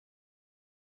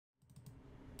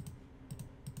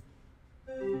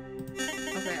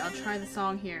Okay, I'll try the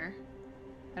song here.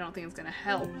 I don't think it's gonna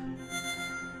help.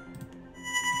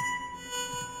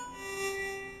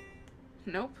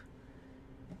 Nope.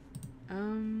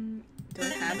 Do I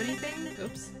have anything?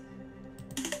 Oops.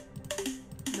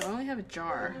 No, I only have a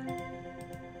jar.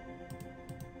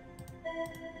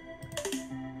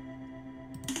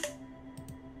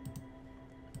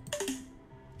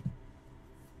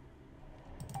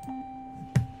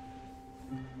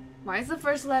 Why is the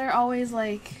first letter always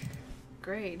like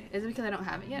grade? Is it because I don't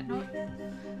have it yet? No.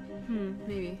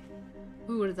 Maybe.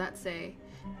 Ooh, what does that say?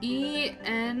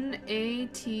 E-N-A-T-G-R.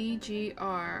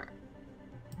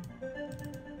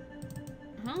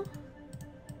 Huh?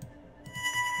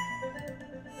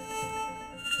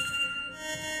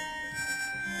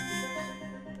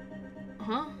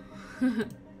 Huh?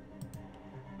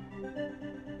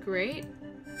 Great.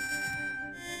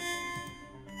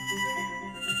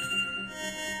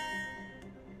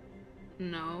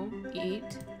 No.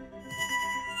 Eat.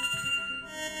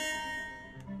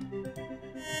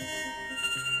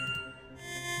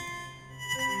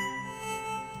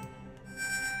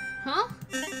 Huh?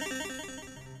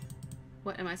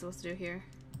 What am I supposed to do here?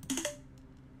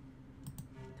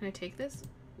 Can I take this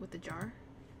with the jar?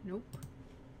 Nope.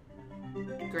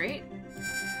 Great.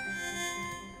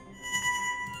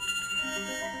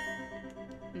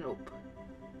 Nope.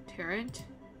 Tarant.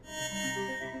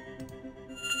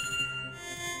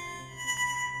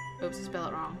 Oops, I spelled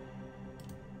it wrong.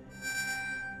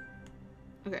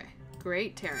 Okay.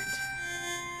 Great Tarant.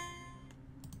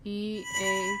 E-A-T-T-A-R-A-N-T.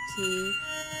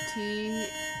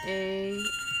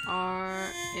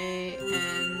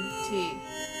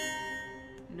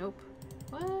 Nope.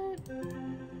 What?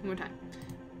 One more time.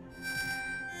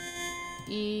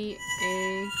 E-A-T-T-A-R-A-N-T.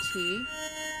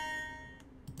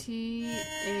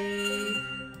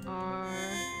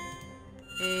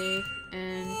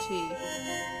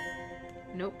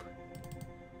 Nope.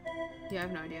 Yeah, I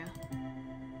have no idea.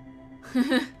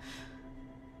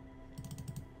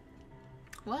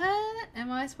 What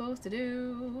am I supposed to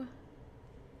do?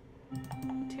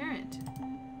 Tarant.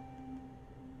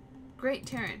 Great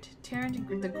Tarant.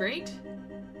 Tarant the Great?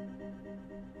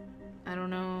 I don't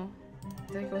know.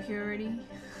 Did I go here already?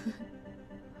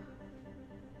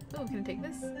 Oh, can I take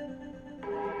this?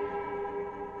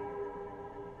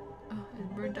 Oh,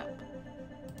 it's burned up.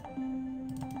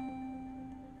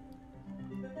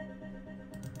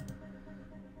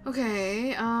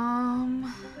 Okay,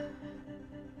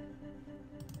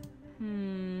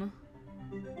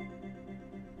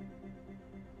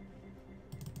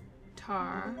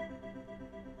 Tar.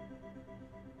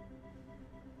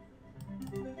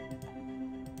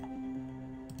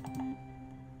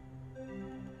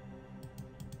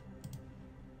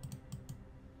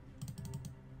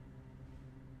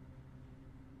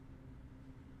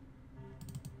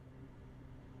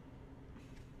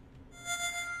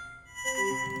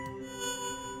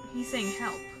 He's saying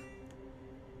help.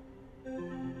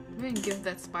 I'm gonna give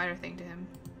that spider thing to him.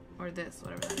 Or this,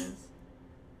 whatever that is.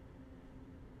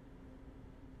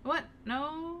 What?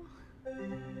 No?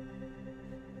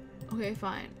 Okay,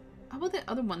 fine. How about the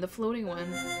other one? The floating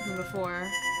one from before.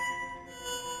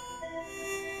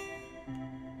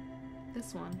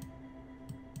 This one.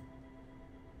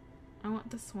 I want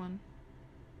this one.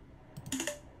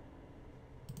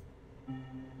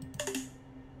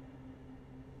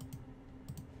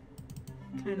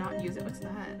 Can I not use it? What's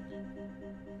that?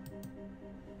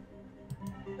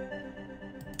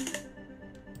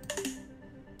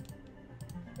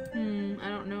 I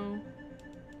don't know.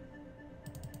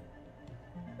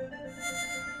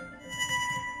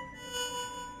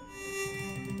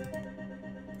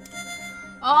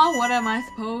 Oh, what am I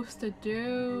supposed to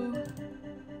do?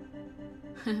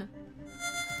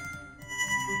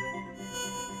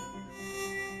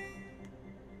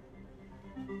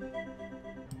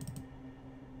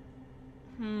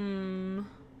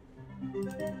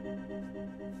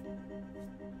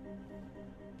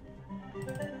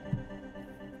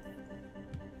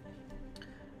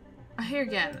 Here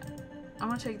again. I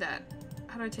want to take that.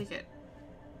 How do I take it?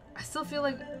 I still feel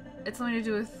like it's something to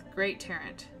do with Great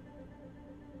Tarant.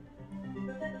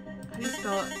 How do you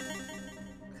spell it?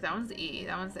 That one's the E.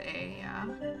 That one's the A. Yeah.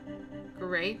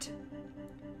 Great.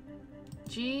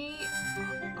 G-R-E-A-T.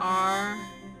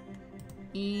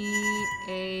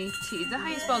 Is that how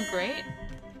you spell great?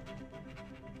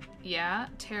 Yeah.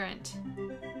 Tarant.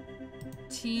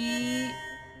 T-A-R-A-N-T.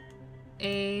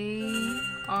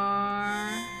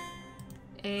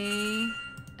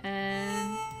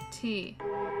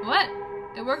 What?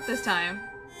 It worked this time.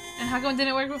 And how come it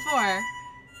didn't work before?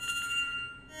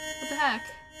 What the heck?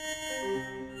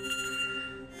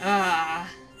 Ah.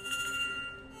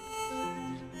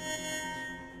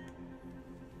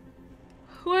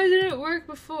 work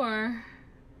before.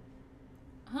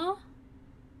 Huh?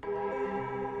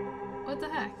 What the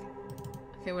heck?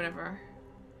 Okay, whatever.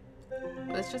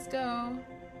 Let's just go.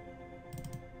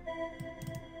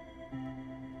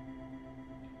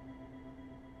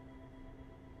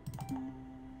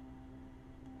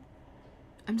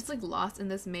 I'm just like lost in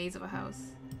this maze of a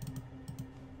house.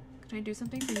 Can I do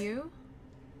something for you?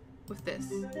 With this?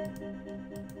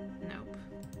 Nope.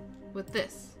 With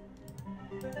this?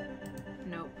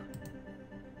 Nope.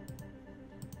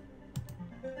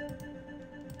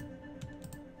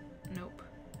 Nope.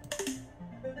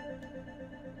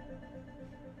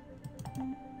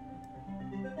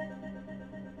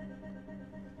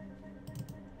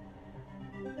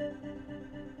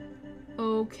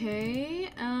 Okay,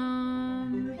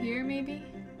 here maybe?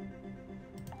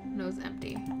 No, it's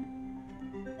empty.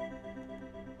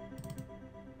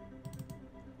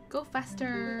 Go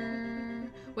faster.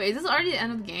 Wait, is this already the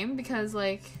end of the game? Because,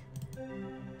 like,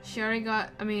 she already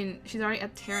got, I mean, she's already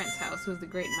at Tarant's house, who's the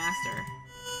great master.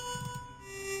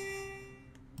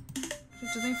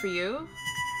 Just something for you?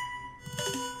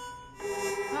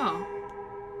 Oh.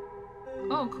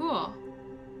 Oh, cool.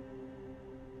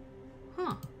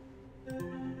 Huh.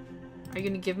 Are you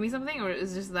gonna give me something, or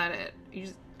is just that it?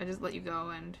 I just let you go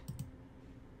and...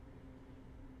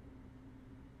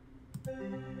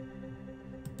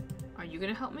 Are you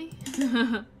gonna help me?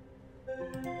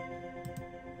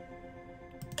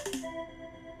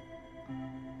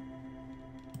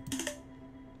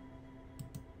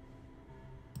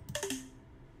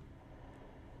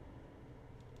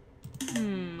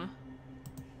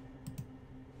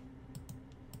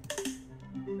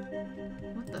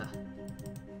 What the?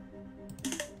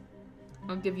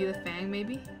 I'll give you the fang,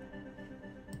 maybe?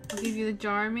 I'll give you the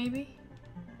jar, maybe?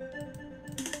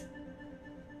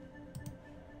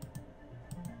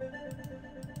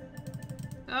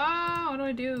 Oh, what do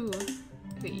I do?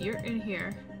 Okay, you're in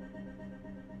here.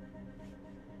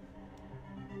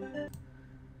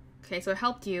 Okay, so I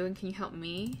helped you, and can you help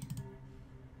me?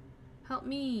 Help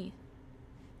me!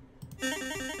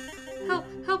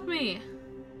 Help me!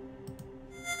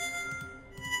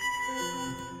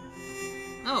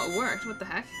 Oh, it worked. What the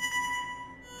heck?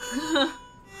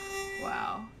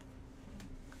 Wow.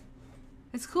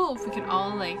 It's cool if we can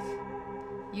all, like,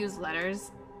 use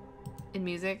letters in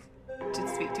music to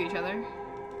speak to each other.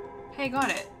 Hey, got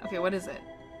it. Okay, what is it?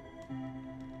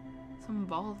 Some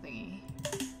ball thingy.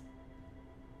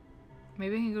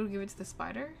 Maybe I can go give it to the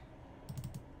spider?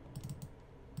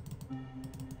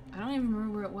 I don't even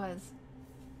remember where it was.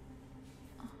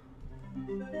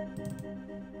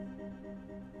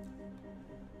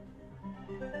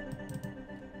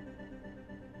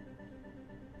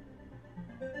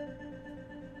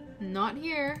 Not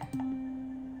here.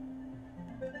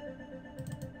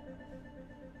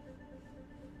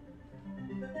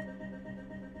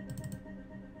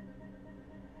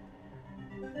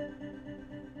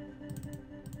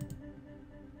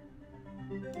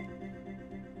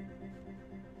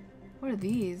 What are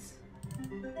these?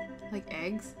 Like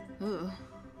eggs? Ugh.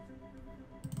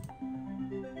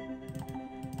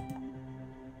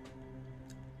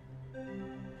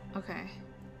 Okay.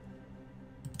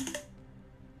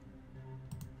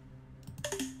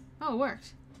 Oh, it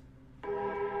worked.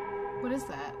 What is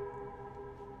that?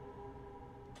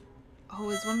 Oh,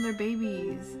 it's one of their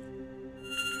babies.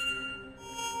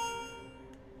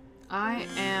 I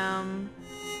am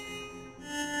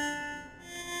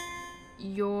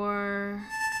your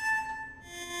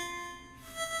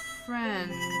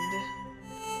friend.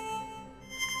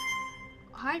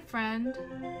 Hi, friend.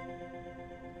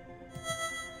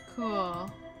 Cool.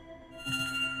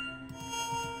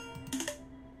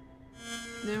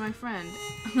 They're my friend.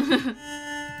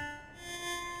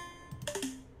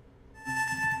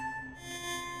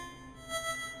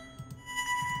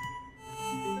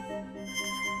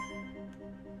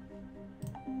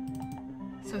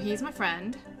 So he's my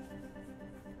friend.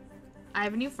 I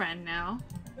have a new friend now.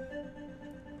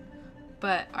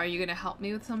 But are you gonna help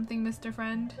me with something, Mr.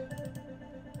 Friend?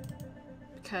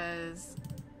 Because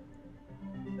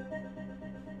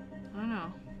I don't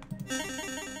know.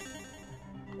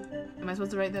 Am I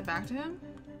supposed to write that back to him?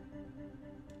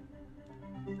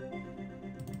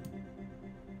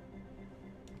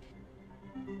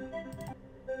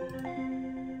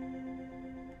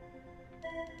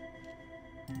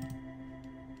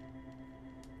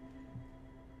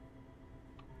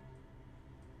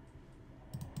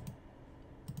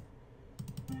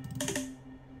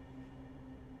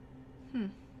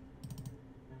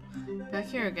 Back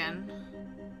here again.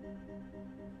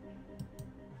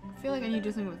 I feel like I need to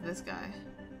do something with this guy.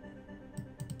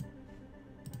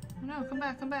 Oh no, come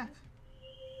back, come back.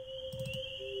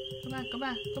 back, go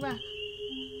back, go back.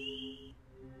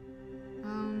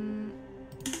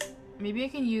 Maybe I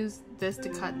can use this to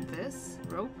cut this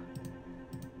rope.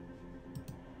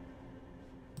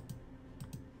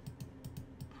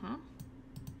 Huh?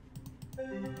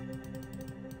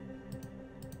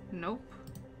 Nope.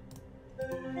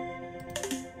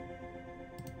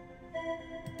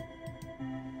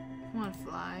 Come on,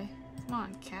 fly. Come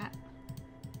on, cat.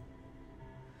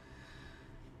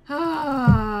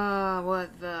 Ah,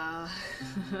 what the...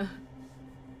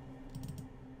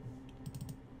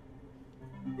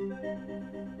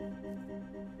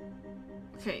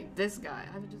 Okay, this guy.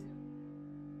 I have to just...